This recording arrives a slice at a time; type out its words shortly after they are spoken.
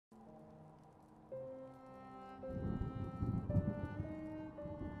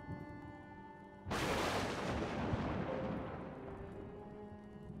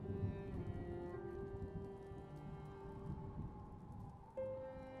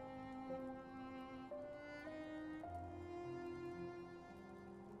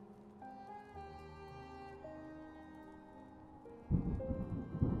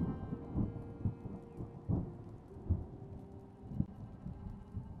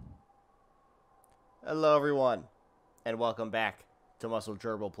Hello everyone, and welcome back to Muscle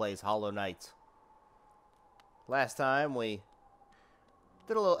Gerbil Plays Hollow Knight. Last time we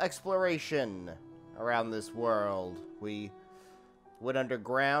did a little exploration around this world. We went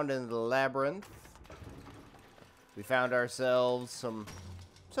underground into the labyrinth. We found ourselves some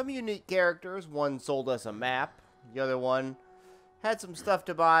unique characters. One sold us a map. The other one had some stuff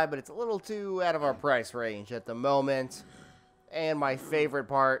to buy, but it's a little too out of our price range at the moment. And my favorite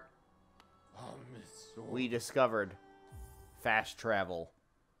part, we discovered fast travel.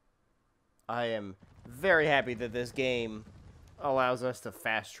 I am very happy that this game allows us to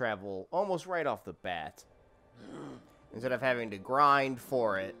fast travel almost right off the bat, instead of having to grind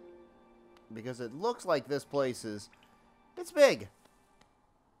for it, because it looks like this place it's big.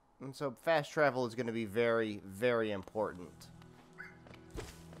 And so fast travel is going to be very, very important.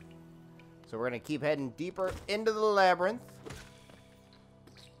 So we're going to keep heading deeper into the labyrinth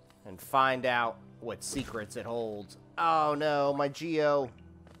and find out what secrets it holds. Oh no, my Geo.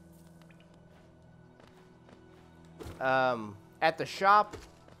 At the shop,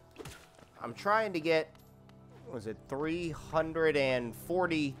 I'm trying to get, was it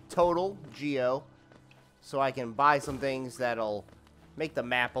 340 total Geo, so I can buy some things that'll make the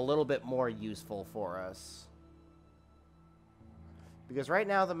map a little bit more useful for us. Because right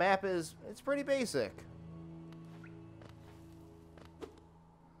now the map it's pretty basic.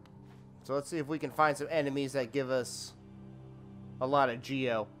 So let's see if we can find some enemies that give us a lot of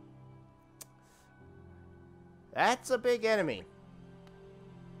Geo. That's a big enemy.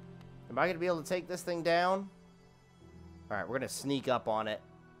 Am I going to be able to take this thing down? Alright, we're going to sneak up on it.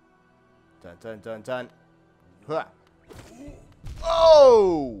 Dun dun dun dun. Huh.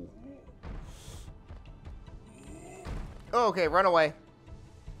 Oh! Okay, run away.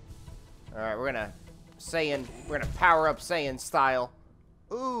 Alright, we're going to power up Saiyan style.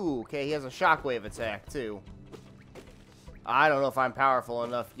 Ooh, okay, he has a shockwave attack, too. I don't know if I'm powerful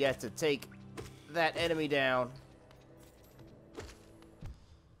enough yet to take that enemy down.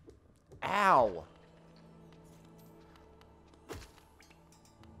 Ow.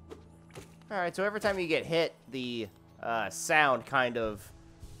 Alright, so every time you get hit, the sound kind of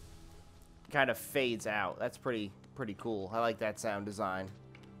fades out. That's pretty cool. I like that sound design.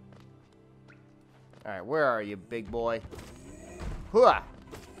 Alright, where are you, big boy? Hooah!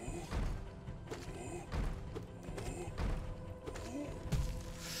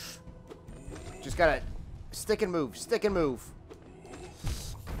 Just gotta stick and move, stick and move.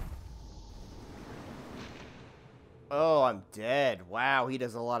 Oh, I'm dead. Wow, he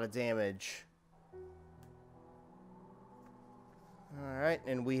does a lot of damage. Alright,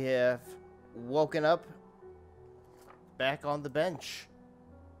 and we have woken up back on the bench.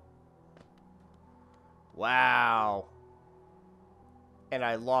 Wow. And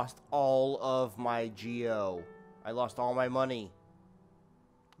I lost all of my Geo. I lost all my money.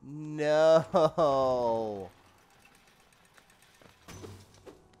 No.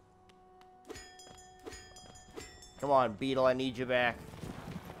 Come on, Beetle, I need you back.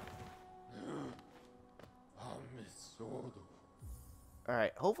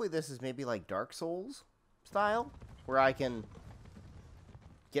 Alright, hopefully this is maybe like Dark Souls style, where I can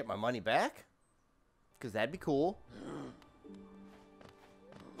get my money back, because that'd be cool.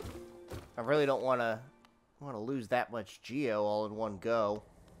 I really don't want to lose that much Geo all in one go.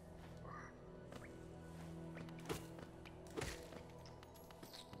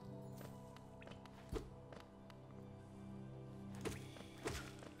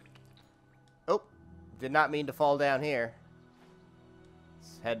 Oh, did not mean to fall down here.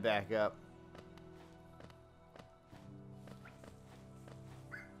 Let's head back up.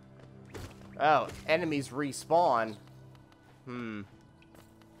 Oh, enemies respawn. I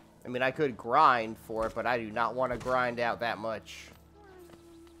mean, I could grind for it, but I do not want to grind out that much.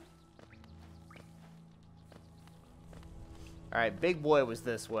 Alright, big boy was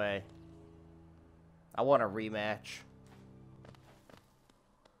this way. I want a rematch.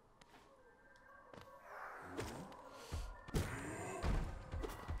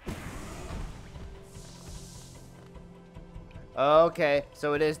 Okay,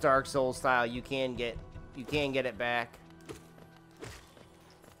 so it is Dark Souls style. You can get it back.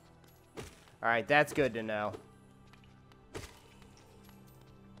 Alright, that's good to know.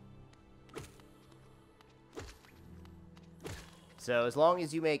 So as long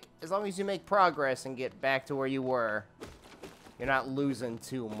as you make progress and get back to where you were, you're not losing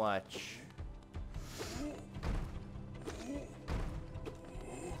too much.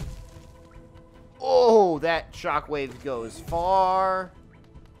 Oh, that shockwave goes far.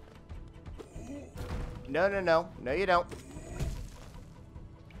 No, no, no. No, you don't.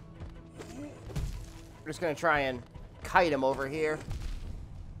 I'm just gonna try and kite him over here.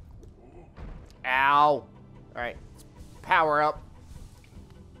 Ow. Alright. Power up.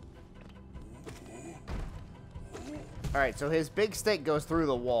 Alright, so his big stick goes through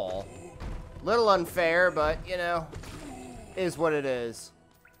the wall. Little unfair, but, you know, is what it is.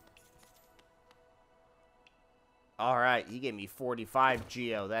 Alright, he gave me 45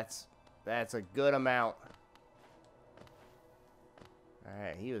 geo. That's a good amount.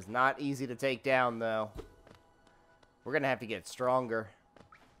 Alright, he was not easy to take down, though. We're gonna have to get stronger.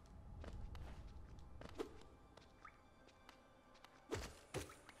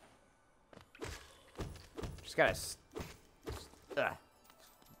 Just gotta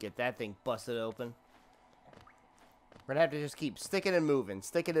get that thing busted open. We're gonna have to just keep sticking and moving,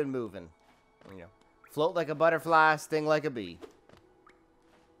 sticking and moving. You know, float like a butterfly, sting like a bee.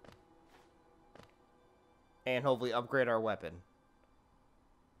 And hopefully upgrade our weapon.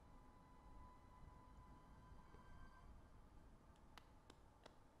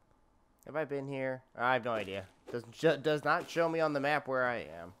 Have I been here? I have no idea. Does not show me on the map where I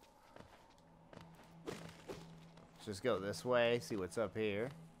am. Let's just go this way, see what's up here.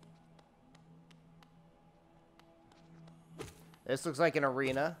 This looks like an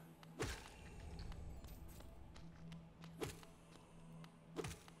arena.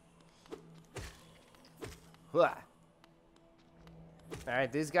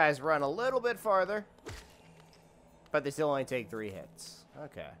 Alright, these guys run a little bit farther. But they still only take 3 hits.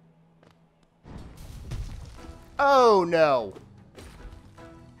 Okay. Oh, no.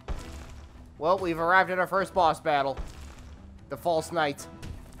 Well, we've arrived at our first boss battle. The False Knight.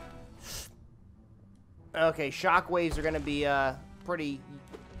 Okay, shockwaves are going to be a pretty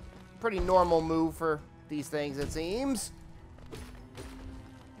normal move for these things, it seems.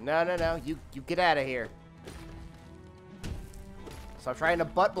 No, no, no. You get out of here. Stop trying to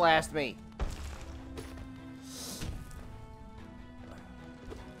butt blast me.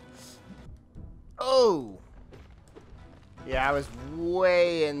 Oh. Yeah, I was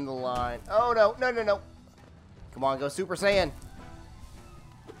way in the line. Oh, no. No, no, no. Come on, go Super Saiyan.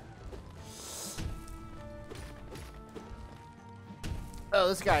 Oh,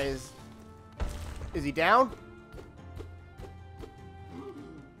 this guy is... Is he down?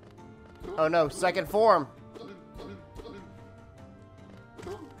 Oh, no. Second form.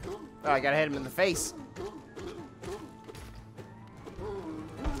 Oh, I gotta hit him in the face.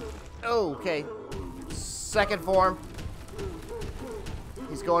 Oh, okay. Second form.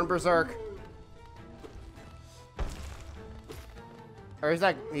 He's going berserk. Or is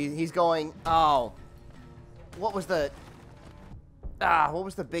that... He's going... Oh. What was the... what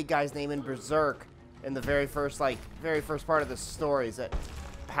was the big guy's name in Berserk in the very first part of the story? Is it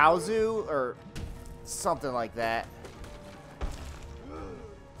Paozu or something like that?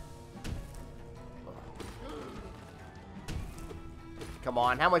 Come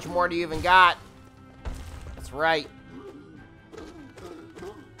on, how much more do you even got? That's right.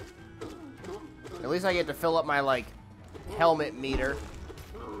 At least I get to fill up my, like, helmet meter.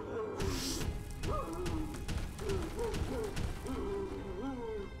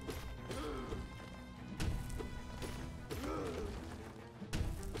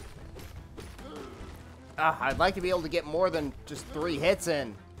 I'd like to be able to get more than just 3 hits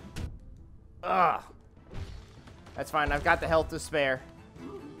in. Ugh. That's fine. I've got the health to spare.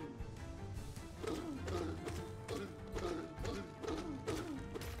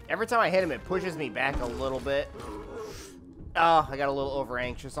 Every time I hit him, it pushes me back a little bit. Oh, I got a little over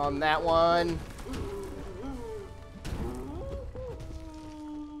anxious on that one.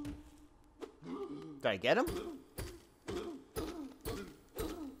 Did I get him?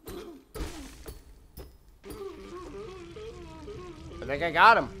 I think I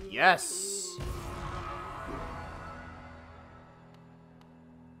got him. Yes.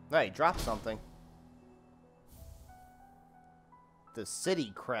 Hey, drop something. The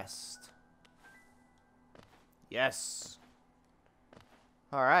city crest. Yes.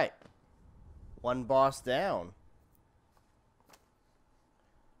 All right. One boss down.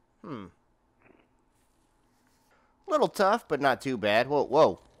 Little tough, but not too bad. Whoa,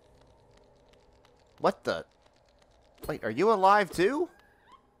 whoa. What the? Wait, are you alive too?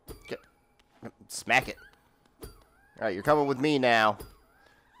 Smack it. Alright, you're coming with me now.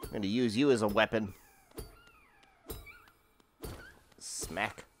 I'm going to use you as a weapon.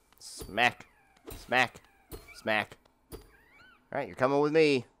 Smack. Smack. Smack. Smack. Alright, you're coming with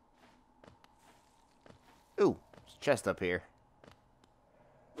me. Ooh, there's a chest up here.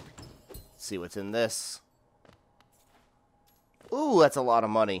 Let's see what's in this. Ooh, that's a lot of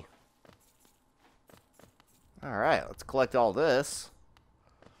money. Alright, let's collect all this.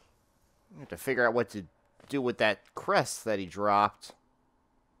 I have to figure out what to do with that crest that he dropped.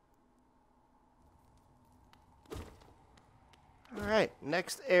 Alright,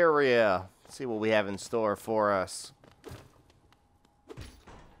 next area. Let's see what we have in store for us.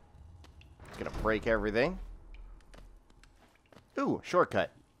 Gonna break everything. Ooh,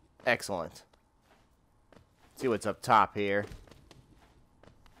 shortcut. Excellent. See what's up top here.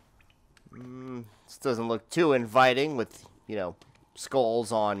 This doesn't look too inviting with, you know,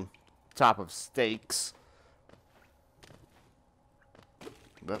 skulls on top of stakes.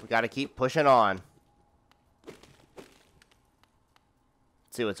 But we gotta keep pushing on. Let's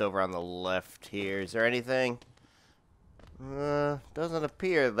see what's over on the left here. Is there anything? Doesn't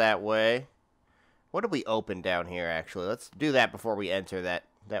appear that way. What did we open down here, actually? Let's do that before we enter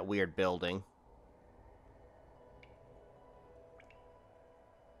that weird building.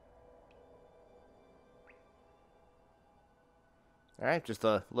 Alright, just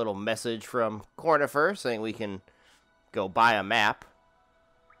a little message from Cornifer saying we can go buy a map.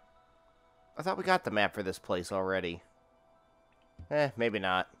 I thought we got the map for this place already. Maybe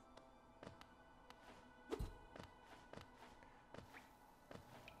not.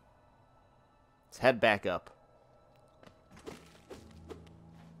 Let's head back up.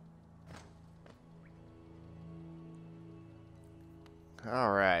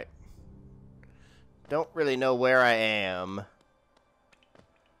 Alright. Don't really know where I am.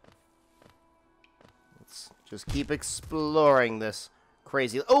 Let's just keep exploring this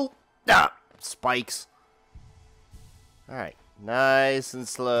crazy... Oh! Ah! Spikes. Alright. Nice and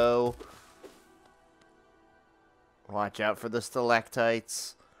slow. Watch out for the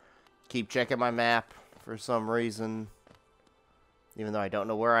stalactites. Keep checking my map for some reason. Even though I don't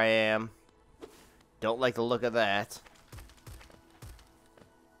know where I am. Don't like the look of that.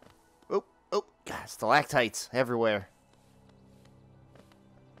 Oh, oh, God, stalactites everywhere.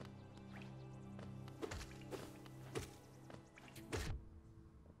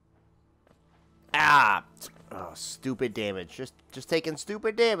 Ah! Oh, stupid damage. Just taking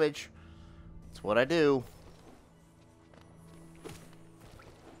stupid damage. That's what I do.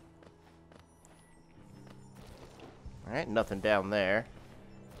 Alright, nothing down there.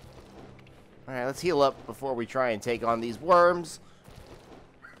 Alright, let's heal up before we try and take on these worms.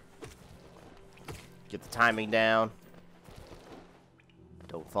 Get the timing down.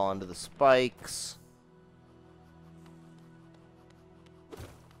 Don't fall into the spikes.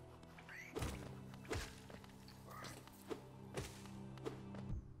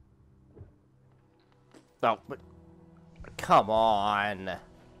 Oh, but come on.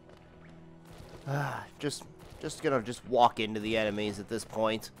 Just gonna walk into the enemies at this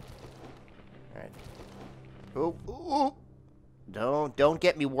point. Alright. Oh, don't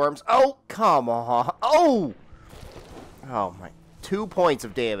get me, worms. Oh, come on. Oh! Oh my, 2 points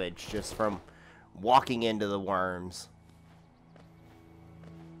of damage just from walking into the worms.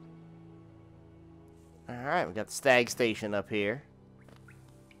 Alright, we got the stag station up here.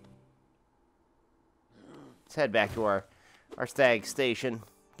 Let's head back to our stag station.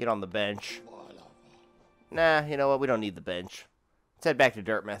 Get on the bench. Nah, you know what? We don't need the bench. Let's head back to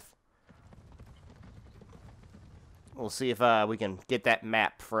Dirtmouth. We'll see if we can get that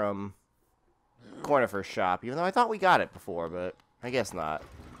map from Cornifer's shop. Even though I thought we got it before, but I guess not.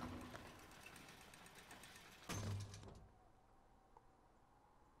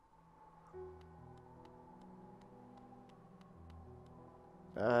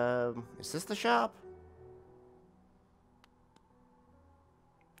 Is this the shop?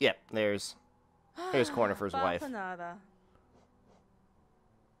 Yep, there's Cornifer's wife. Alright,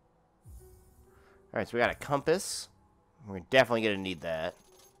 so we got a compass. We're definitely going to need that.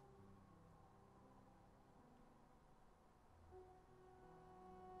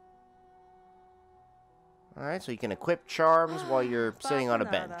 Alright, so you can equip charms while you're sitting on a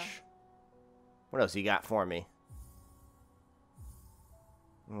bench. What else you got for me?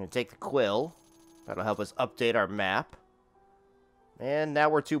 I'm going to take the quill. That'll help us update our map. And now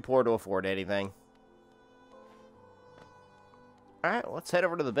we're too poor to afford anything. Alright, let's head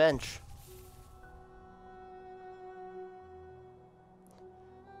over to the bench.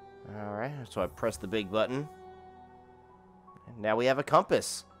 Alright, so I press the big button. And now we have a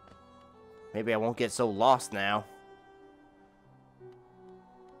compass. Maybe I won't get so lost now.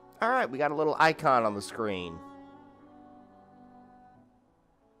 Alright, we got a little icon on the screen.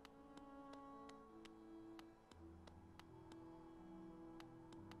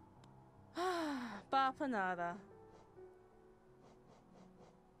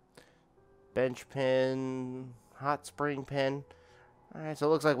 Bench pin, hot spring pin. Alright, so it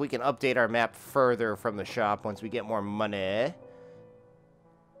looks like we can update our map further from the shop once we get more money.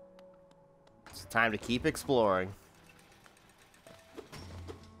 Let's Time to keep exploring.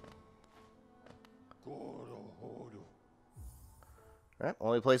 Alright,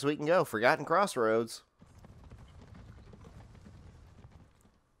 only place we can go. Forgotten Crossroads.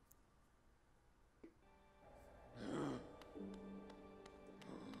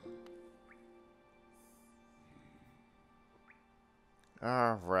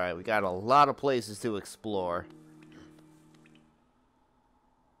 Alright, we got a lot of places to explore.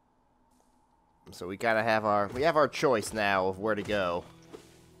 So we gotta have our choice now of where to go.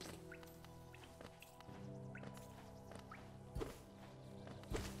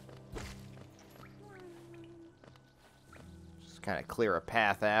 Just kind of clear a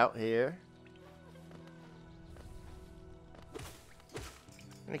path out here.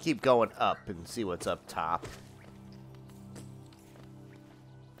 I'm gonna keep going up and see what's up top.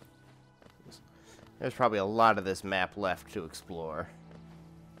 There's probably a lot of this map left to explore.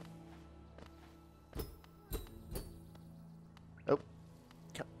 Oh.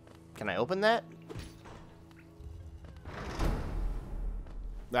 Can I open that?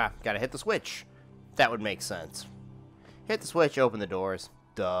 Ah, gotta hit the switch. That would make sense. Hit the switch, open the doors.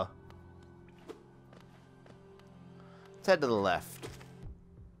 Duh. Let's head to the left.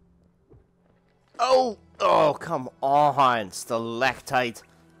 Oh! Oh, come on, stalactite.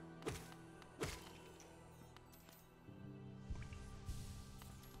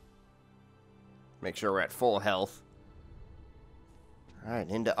 Make sure we're at full health. Alright,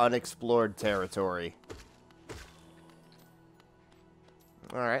 into unexplored territory.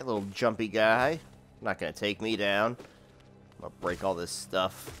 Alright, little jumpy guy. Not gonna take me down. I'm gonna break all this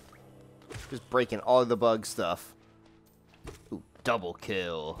stuff. Just breaking all of the bug stuff. Ooh, double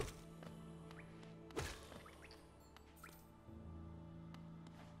kill.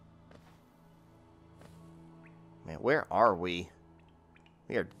 Man, where are we?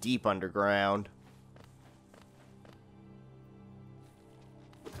 We are deep underground.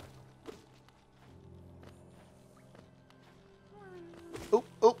 Oh,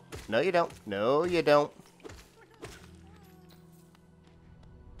 oh, no you don't. No you don't.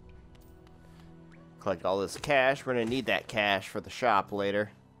 Collect all this cash. We're gonna need that cash for the shop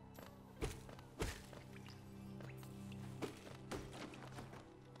later.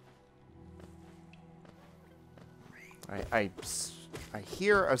 I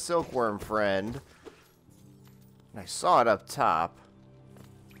hear a silkworm friend. And I saw it up top.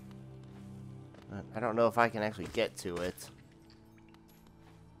 I don't know if I can actually get to it.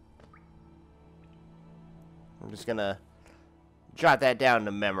 I'm just gonna jot that down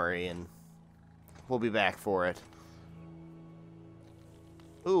to memory and we'll be back for it.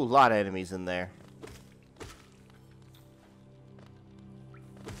 Ooh, a lot of enemies in there.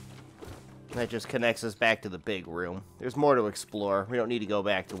 That just connects us back to the big room. There's more to explore. We don't need to go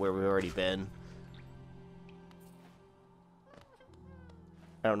back to where we've already been.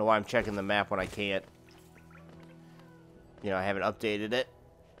 I don't know why I'm checking the map when I can't. You know, I haven't updated it.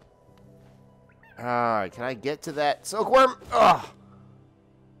 Alright, can I get to that silkworm? Ugh!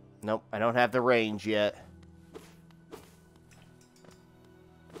 Nope, I don't have the range yet.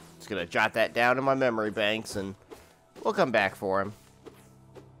 Just gonna jot that down in my memory banks and we'll come back for him.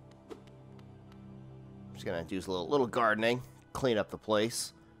 Just gonna do a little gardening, clean up the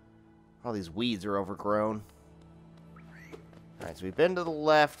place. All these weeds are overgrown. Alright, so we've been to the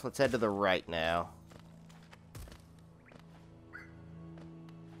left. Let's head to the right now.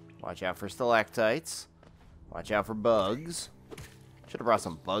 Watch out for stalactites. Watch out for bugs. Should have brought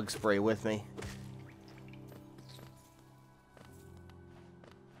some bug spray with me.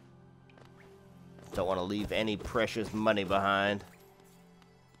 Don't want to leave any precious money behind.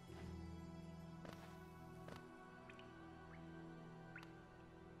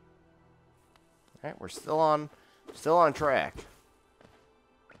 Alright, we're still on track.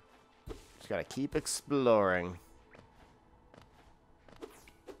 Just gotta keep exploring.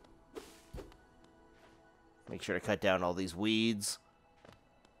 Make sure to cut down all these weeds.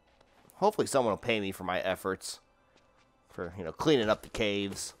 Hopefully someone will pay me for my efforts. For, you know, cleaning up the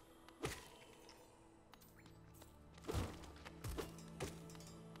caves.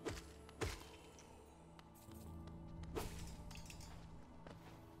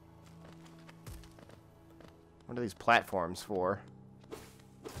 What are these platforms for?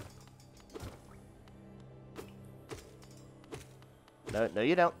 No, no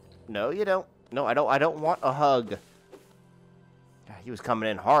you don't. No, you don't. No, I don't want a hug. God, he was coming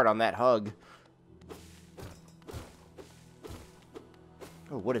in hard on that hug.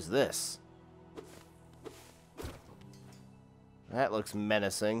 Oh, what is this? That looks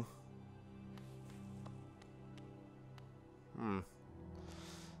menacing.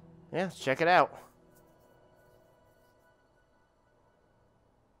 Yeah, let's check it out.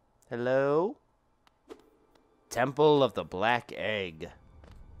 Hello? Temple of the Black Egg.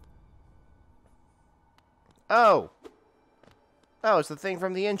 Oh! Oh, it's the thing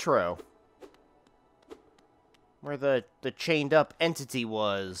from the intro. Where the chained up entity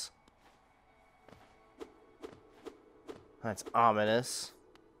was. That's ominous.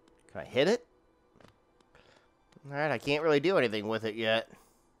 Can I hit it? Alright, I can't really do anything with it yet.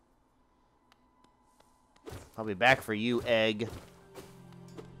 I'll be back for you, egg.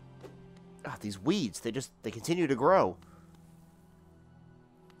 Ah, these weeds, they continue to grow.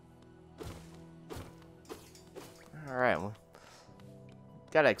 Alright, well,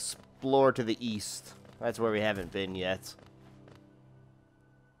 gotta explore to the east. That's where we haven't been yet.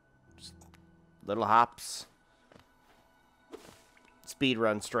 Just little hops.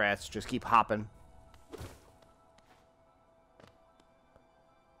 Speedrun strats, just keep hopping.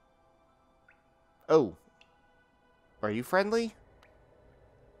 Oh. Are you friendly?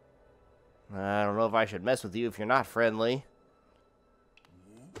 I don't know if I should mess with you if you're not friendly.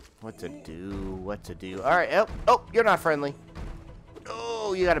 What to do, what to do. Alright, oh, you're not friendly.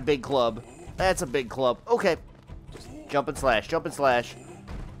 Oh, you got a big club. That's a big club. Okay. Just jump and slash, jump and slash.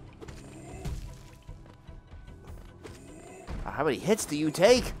 How many hits do you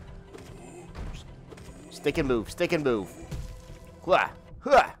take? Stick and move, stick and move. Hua,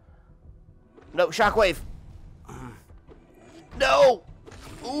 hua. No, shockwave. No!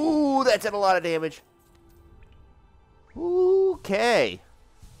 Ooh, that did a lot of damage. Okay.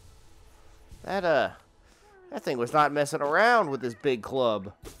 That thing was not messing around with this big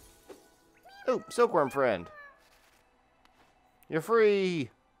club. Oh, silkworm friend. You're free.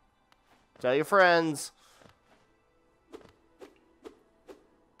 Tell your friends.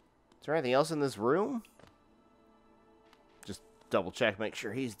 Is there anything else in this room? Just double check, make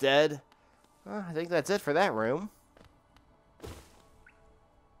sure he's dead. I think that's it for that room.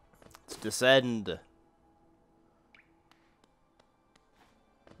 Let's descend.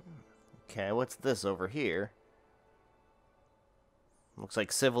 Okay, what's this over here? Looks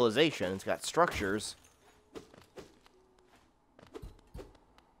like civilization. It's got structures.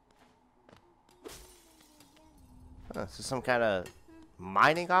 This is some kind of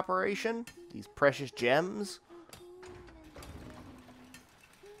mining operation? These precious gems?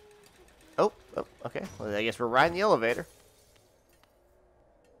 Oh, okay. Well, I guess we're riding the elevator.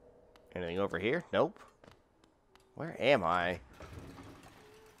 Anything over here? Nope. Where am I?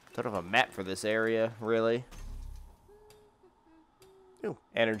 Don't have a map for this area, really. Ooh,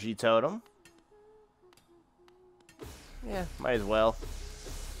 energy totem. Yeah, might as well.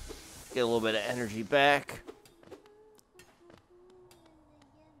 Get a little bit of energy back.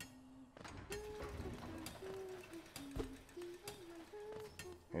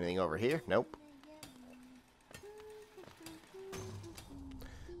 Anything over here? Nope.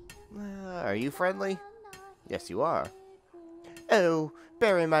 Are you friendly? Yes, you are. Oh,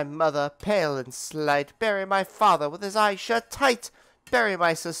 bury my mother, pale and slight. Bury my father with his eyes shut tight. Bury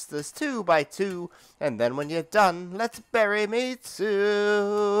my sisters 2 by 2. And then when you're done, let's bury me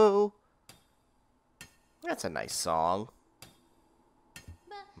too. That's a nice song.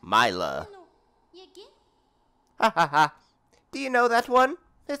 Mila. Ha ha ha. Do you know that one?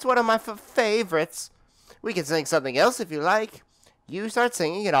 It's one of my favorites. We can sing something else if you like. You start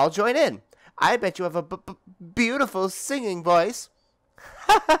singing and I'll join in. I bet you have a beautiful singing voice.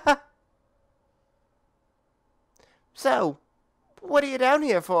 Ha ha ha. So, what are you down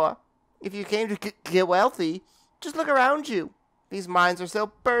here for? If you came to get wealthy, just look around you. These mines are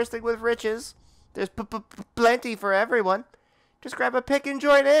still bursting with riches. There's plenty for everyone. Just grab a pick and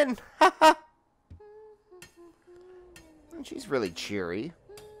join in. Ha ha. She's really cheery.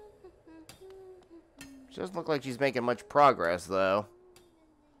 She doesn't look like she's making much progress, though.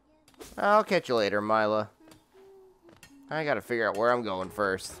 I'll catch you later, Mila. I gotta figure out where I'm going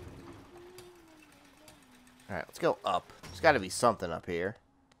first. Alright, let's go up. There's gotta be something up here.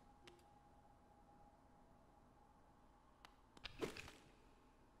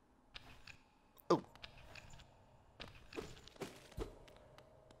 Oh.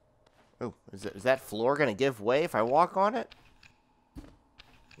 Oh, is that floor gonna give way if I walk on it?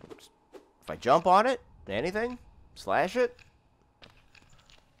 Oops. If I jump on it? Anything? Slash it?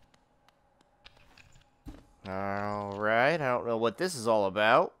 Alright, I don't know what this is all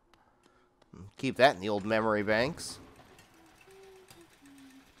about. Keep that in the old memory banks.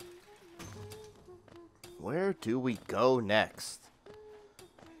 Where do we go next?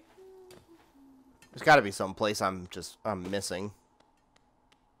 There's gotta be some place I'm missing.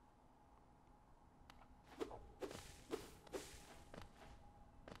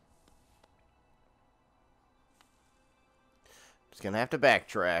 Just gonna have to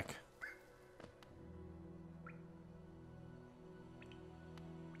backtrack.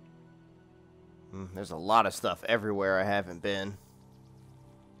 There's a lot of stuff everywhere I haven't been.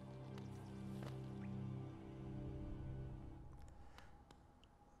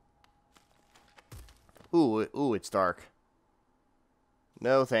 Ooh, it's dark.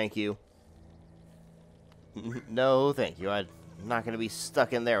 No, thank you. No, thank you. I'm not going to be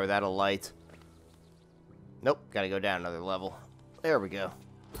stuck in there without a light. Nope, gotta go down another level. There we go.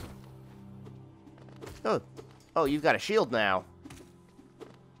 Oh, you've got a shield now.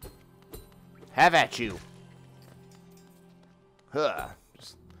 Have at you. Huh.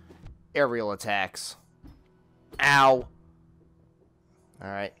 Just aerial attacks. Ow.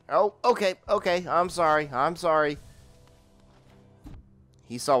 Alright. Oh, okay, okay. I'm sorry. I'm sorry.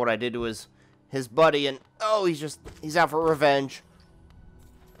 He saw what I did to his buddy, and oh, he's out for revenge.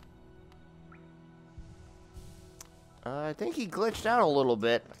 I think he glitched out a little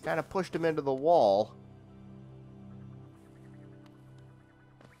bit. I kind of pushed him into the wall.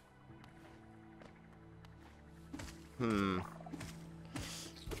 I'm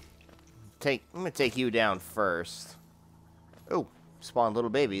gonna take you down first. Oh, spawned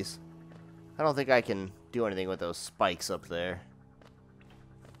little babies. I don't think I can do anything with those spikes up there.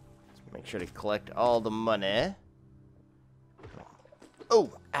 Let's make sure to collect all the money.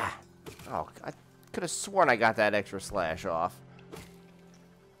 Oh, ah. Oh, I could have sworn I got that extra slash off.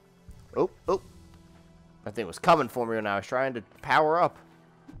 Oh. That thing was coming for me when I was trying to power up.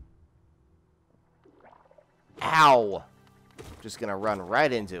 Ow! Just gonna run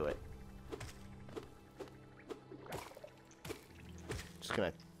right into it. Just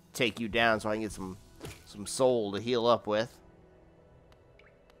gonna take you down so I can get some soul to heal up with.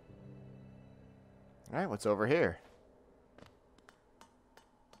 Alright, what's over here?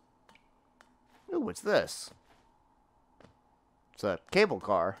 Ooh, what's this? It's a cable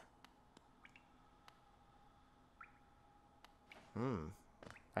car.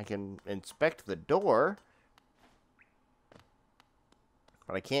 I can inspect the door,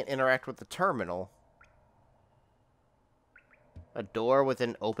 but I can't interact with the terminal. A door with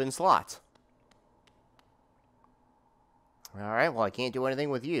an open slot. Alright, well, I can't do anything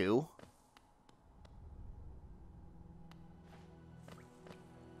with you.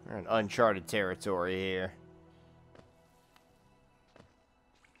 We're in uncharted territory here.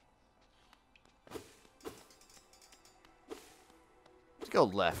 Let's go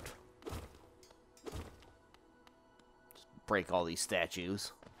left. Just break all these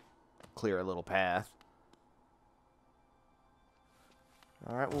statues. Clear a little path.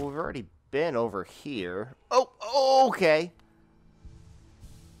 Alright, well, we've already been over here. Oh, okay.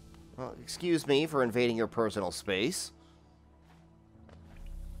 Well, excuse me for invading your personal space.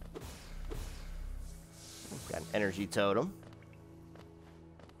 Got an energy totem.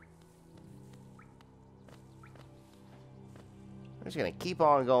 I'm just gonna keep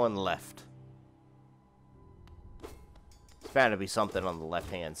on going left. There's bound to be something on the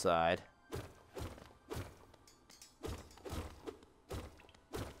left-hand side.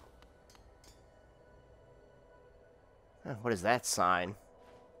 What is that sign?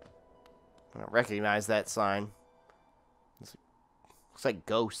 I don't recognize that sign. Looks like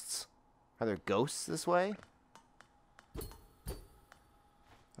ghosts. Are there ghosts this way?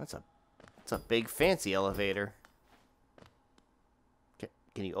 That's a big fancy elevator.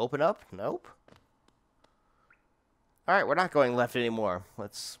 Can you open up? Nope. Alright, we're not going left anymore.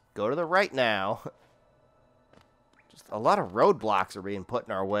 Let's go to the right now. Just a lot of roadblocks are being put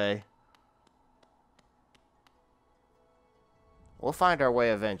in our way. We'll find our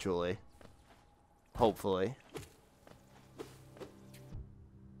way eventually. Hopefully.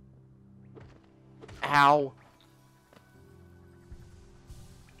 Ow.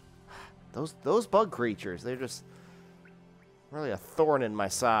 Those bug creatures, they're just really a thorn in my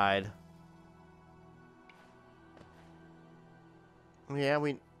side. Yeah,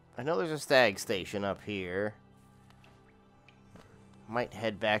 I know there's a stag station up here. Might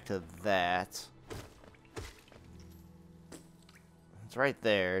head back to that. It's right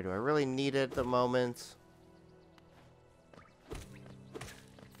there. Do I really need it at the moment?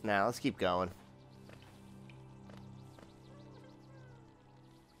 Nah, let's keep going.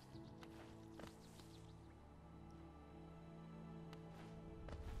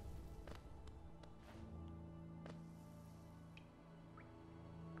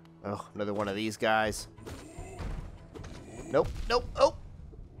 Oh, another one of these guys. Nope, nope, oh!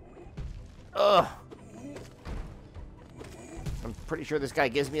 Ugh! I'm pretty sure this guy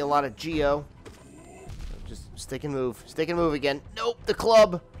gives me a lot of geo. Just stick and move. Stick and move again. Nope, the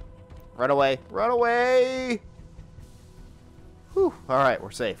club! Run away. Run away! Whew. Whew. Alright,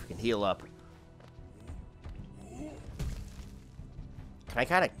 we're safe. We can heal up. Can I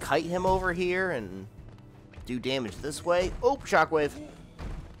kind of kite him over here and do damage this way? Oh, shockwave.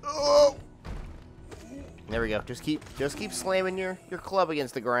 Oh! There we go. Just keep slamming your club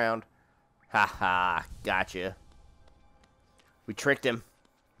against the ground. Haha, gotcha. We tricked him.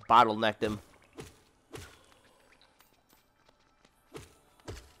 Bottlenecked him.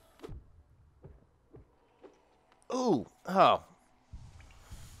 Ooh, oh.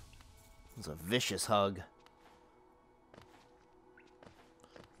 It's a vicious hug.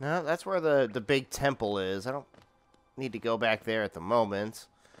 No, that's where the big temple is. I don't need to go back there at the moment.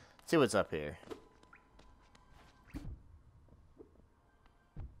 Let's see what's up here.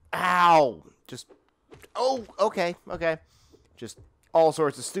 Ow! Just... Oh, okay, okay. Just all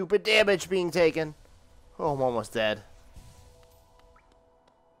sorts of stupid damage being taken. Oh, I'm almost dead.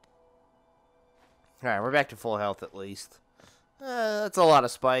 Alright, we're back to full health at least. That's a lot of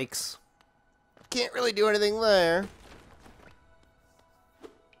spikes. Can't really do anything there.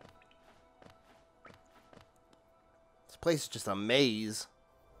 This place is just a maze.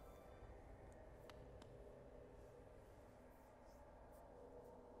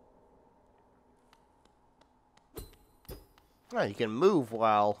 Oh, you can move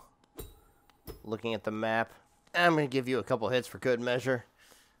while looking at the map. I'm going to give you a couple hits for good measure.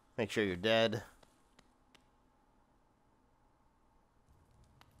 Make sure you're dead.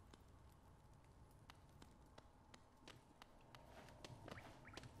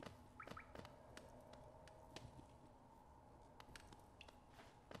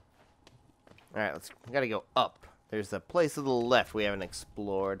 Alright, we gotta go up. There's the place to the left we haven't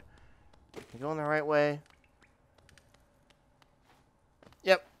explored. You going the right way?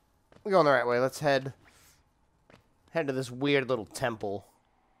 Yep. We're going the right way. Let's head to this weird little temple.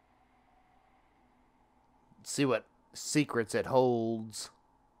 See what secrets it holds.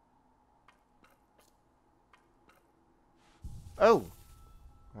 Oh.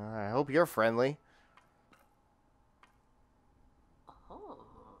 I hope you're friendly.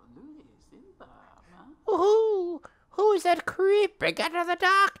 Woohoo! Who's that creeping out of the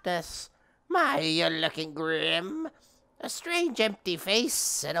darkness? My, you're looking grim. A strange empty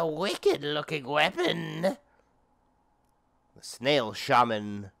face and a wicked-looking weapon. The snail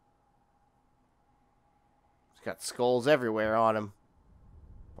shaman. He's got skulls everywhere on him.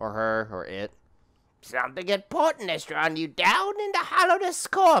 Or her, or it. Something important has drawn you down into Hollowness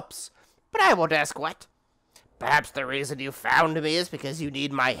Corpse. But I won't ask what. Perhaps the reason you found me is because you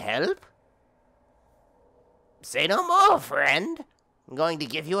need my help? Say no more, friend. I'm going to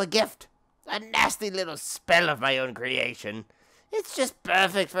give you a gift. A nasty little spell of my own creation. It's just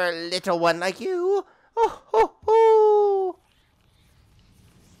perfect for a little one like you. Oh, ho, ho.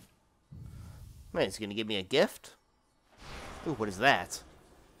 Wait, he's going to give me a gift? Ooh, what is that?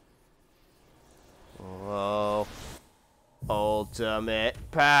 Oh. Ultimate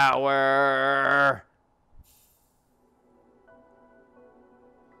power.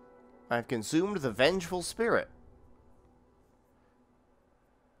 I've consumed the vengeful spirit.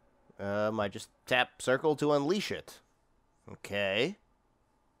 I just tap circle to unleash it. Okay.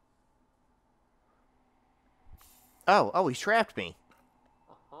 Oh, he's trapped me.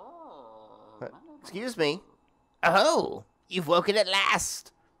 Excuse me. Oh, you've woken at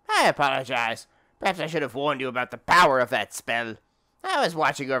last. I apologize. Perhaps I should have warned you about the power of that spell. I was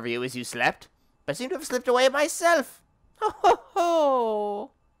watching over you as you slept, but seem to have slipped away myself. Ho, ho,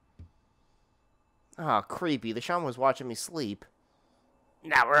 ho. Oh, creepy. The shaman was watching me sleep.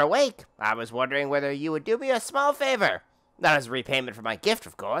 Now we're awake. I was wondering whether you would do me a small favor. Not as repayment for my gift,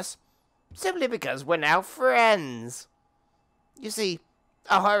 of course. Simply because we're now friends. You see,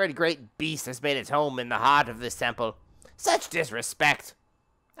 a horrid great beast has made its home in the heart of this temple. Such disrespect.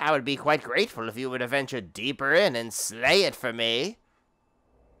 I would be quite grateful if you would venture deeper in and slay it for me.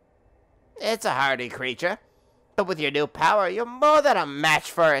 It's a hardy creature, but with your new power, you're more than a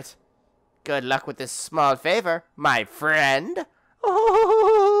match for it. Good luck with this small favor, my friend. Oh.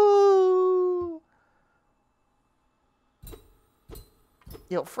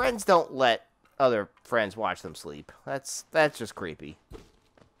 You know, friends don't let other friends watch them sleep. That's just creepy.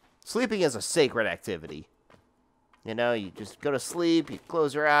 Sleeping is a sacred activity. You know, you just go to sleep, you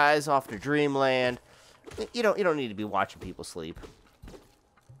close your eyes, off to dreamland. You don't need to be watching people sleep.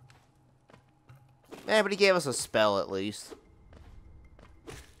 Yeah, but he gave us a spell at least.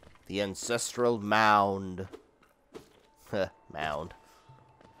 The ancestral mound. Mound.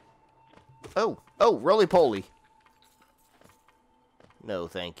 Oh, roly-poly. No,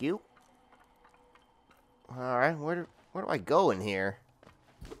 thank you. Alright, where do I go in here?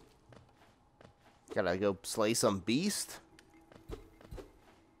 Gotta go slay some beast?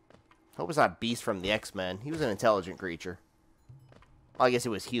 Hope it's not Beast from the X-Men. He was an intelligent creature. Well, I guess he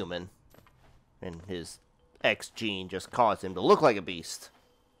was human. And his X gene just caused him to look like a beast.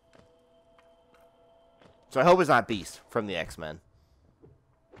 So I hope it's not Beast from the X-Men.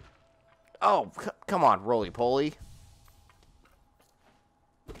 Oh, come on, roly-poly.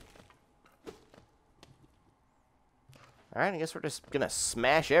 Alright, I guess we're just gonna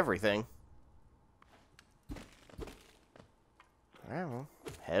smash everything. Alright, well,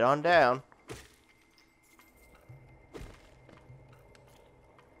 head on down.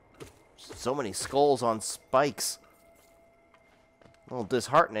 So many skulls on spikes. A little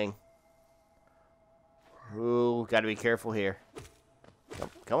disheartening. Ooh, gotta be careful here.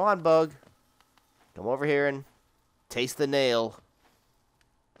 Come on, bug. Come over here and taste the nail.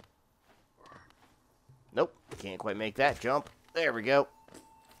 Nope, can't quite make that jump. There we go.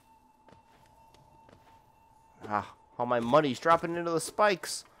 Ah, all my money's dropping into the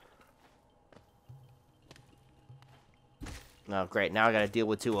spikes. Oh, great. Now I gotta deal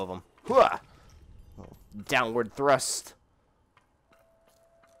with two of them. Hooah! Downward thrust.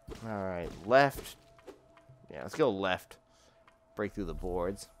 Alright, left. Yeah, let's go left. Break through the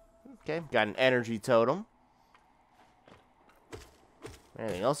boards. Okay, got an energy totem.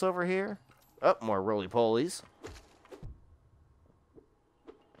 Anything else over here? Oh, more roly-polies.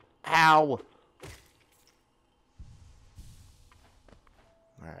 Ow!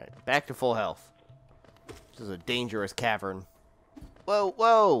 Alright, back to full health. This is a dangerous cavern. Whoa,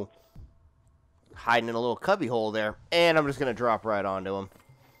 whoa! Hiding in a little cubby hole there. And I'm just going to drop right onto him.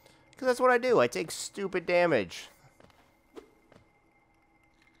 Because that's what I do. I take stupid damage.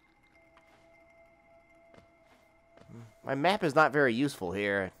 My map is not very useful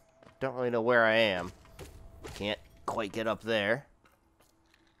here. Don't really know where I am. Can't quite get up there.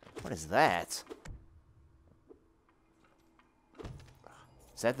 What is that?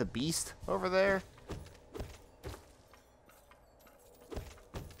 Is that the beast over there?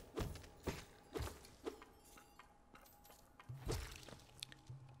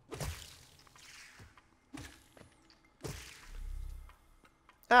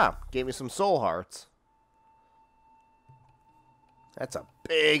 Ah, gave me some soul hearts. That's a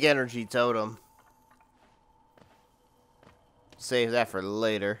big energy totem. Save that for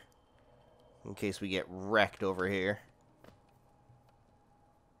later. In case we get wrecked over here.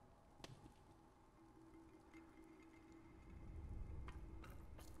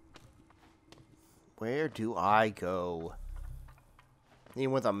 Where do I go?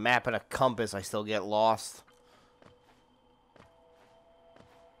 Even with a map and a compass, I still get lost.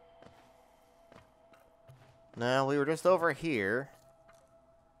 No, we were just over here.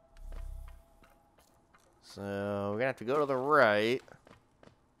 So, we're gonna have to go to the right.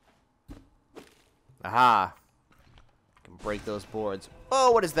 Aha! Can break those boards.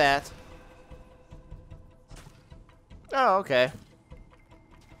 Oh, what is that? Oh, okay.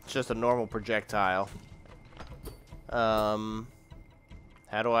 It's just a normal projectile. How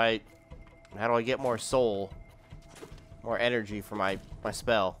do I get more soul? More energy for my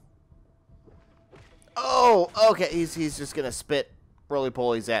spell? Oh, okay. He's just gonna spit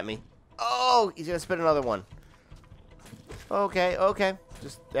roly-polies at me. Oh, he's gonna spit another one. Okay, okay.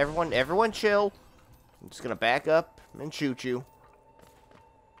 Just everyone chill. I'm just gonna back up and shoot you.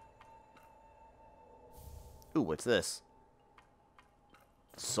 Ooh, what's this?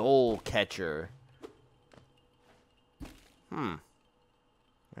 Soul catcher.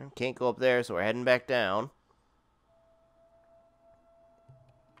 Can't go up there, so we're heading back down.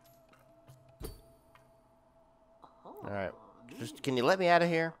 Alright. Just, can you let me out of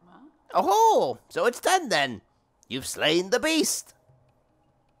here? Oh, so it's done then. You've slain the beast.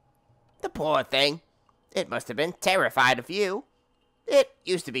 The poor thing. It must have been terrified of you. It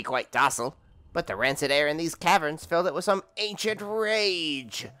used to be quite docile, but the rancid air in these caverns filled it with some ancient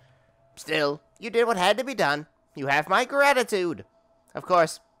rage. Still, you did what had to be done. You have my gratitude. Of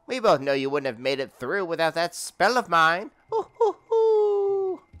course, we both know you wouldn't have made it through without that spell of mine. Ooh, ooh,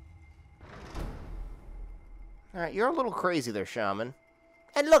 ooh. Alright, you're a little crazy there, Shaman.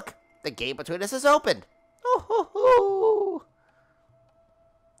 And look, the gate between us is opened. Ooh, ooh, ooh.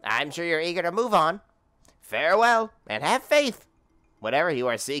 I'm sure you're eager to move on. Farewell, and have faith. Whatever you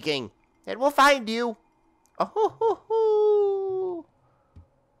are seeking, it will find you. Oh, ooh, ooh,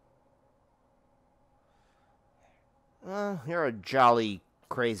 ooh. You're a jolly,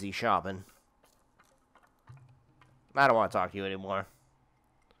 crazy shaman. I don't want to talk to you anymore.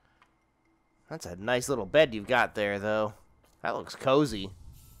 That's a nice little bed you've got there, though. That looks cozy.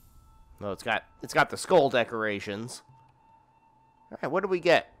 No, it's got the skull decorations. All right, what do we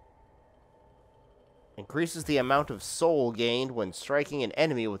get? Increases the amount of soul gained when striking an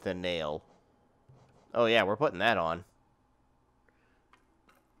enemy with a nail. Oh yeah, we're putting that on.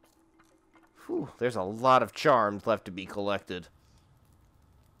 Whew, there's a lot of charms left to be collected.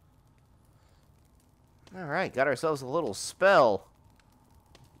 Alright, got ourselves a little spell.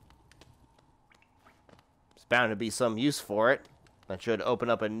 There's bound to be some use for it. That should open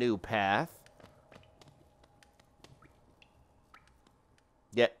up a new path.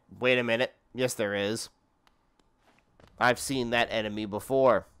 Yeah, wait a minute. Yes, there is. I've seen that enemy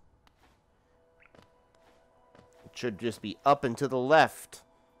before. It should just be up and to the left.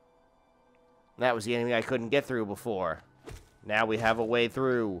 That was the enemy I couldn't get through before. Now we have a way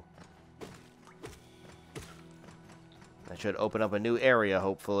through. That should open up a new area,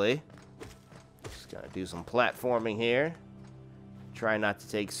 hopefully. Just gotta do some platforming here. Try not to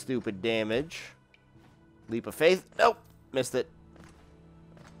take stupid damage. Leap of faith. Nope. Missed it.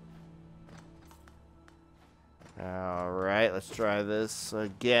 Alright, let's try this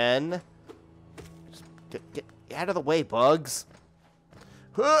again. Just get out of the way, bugs.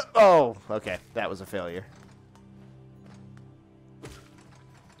 Oh, okay. That was a failure.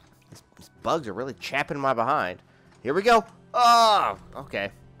 These bugs are really chapping my behind. Here we go. Oh,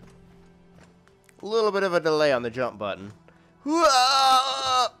 okay. A little bit of a delay on the jump button.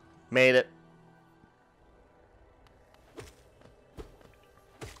 Made it.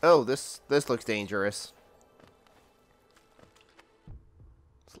 Oh, this looks dangerous.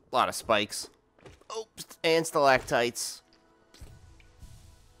 A lot of spikes. Oops, and stalactites.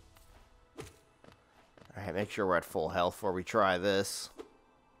 Alright, make sure we're at full health before we try this.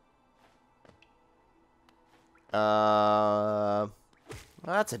 Well,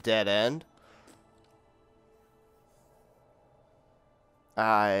 that's a dead end.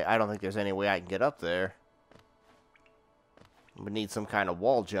 I don't think there's any way I can get up there. We need some kind of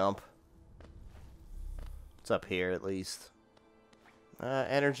wall jump. It's up here, at least.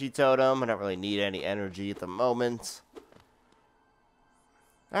 Energy totem. I don't really need any energy at the moment.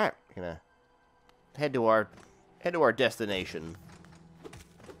 Alright, we're gonna head to our destination.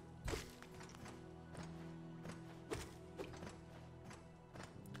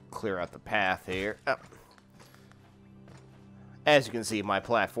 Clear out the path here. Oh. As you can see, my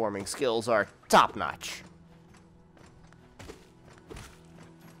platforming skills are top-notch.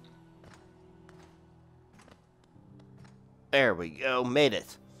 There we go, made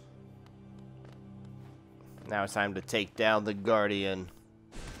it. Now it's time to take down the Guardian.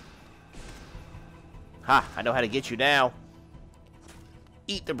 Ha, I know how to get you now.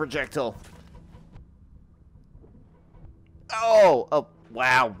 Eat the projectile. Oh,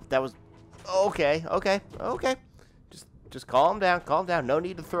 wow, that was... Okay. Just calm down. No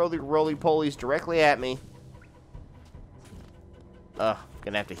need to throw the roly-polies directly at me. Gonna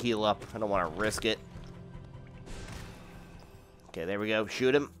have to heal up. I don't want to risk it. Okay, there we go.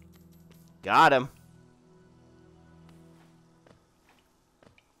 Shoot him. Got him.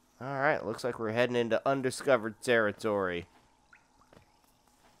 Alright, looks like we're heading into undiscovered territory.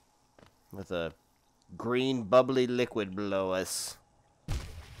 With a green bubbly liquid below us.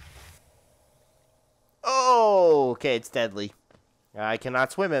 Oh, okay, it's deadly. I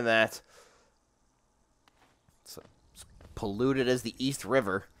cannot swim in that. It's polluted as the East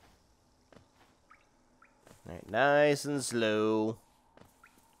River. Alright, nice and slow.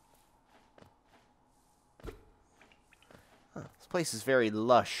 Huh, this place is very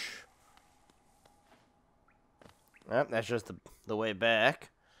lush. Oh, that's just the way back.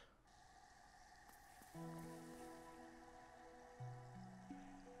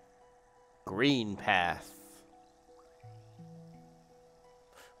 Green path.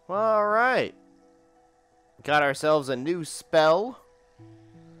 Alright. Got ourselves a new spell.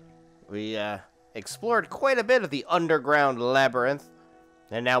 We, explored quite a bit of the underground labyrinth,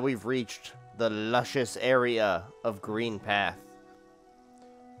 and now we've reached the luscious area of Green Path.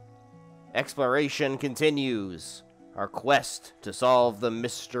 Exploration continues. Our quest to solve the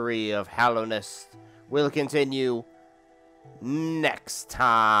mystery of Hallownest will continue next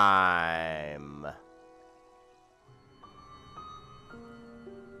time.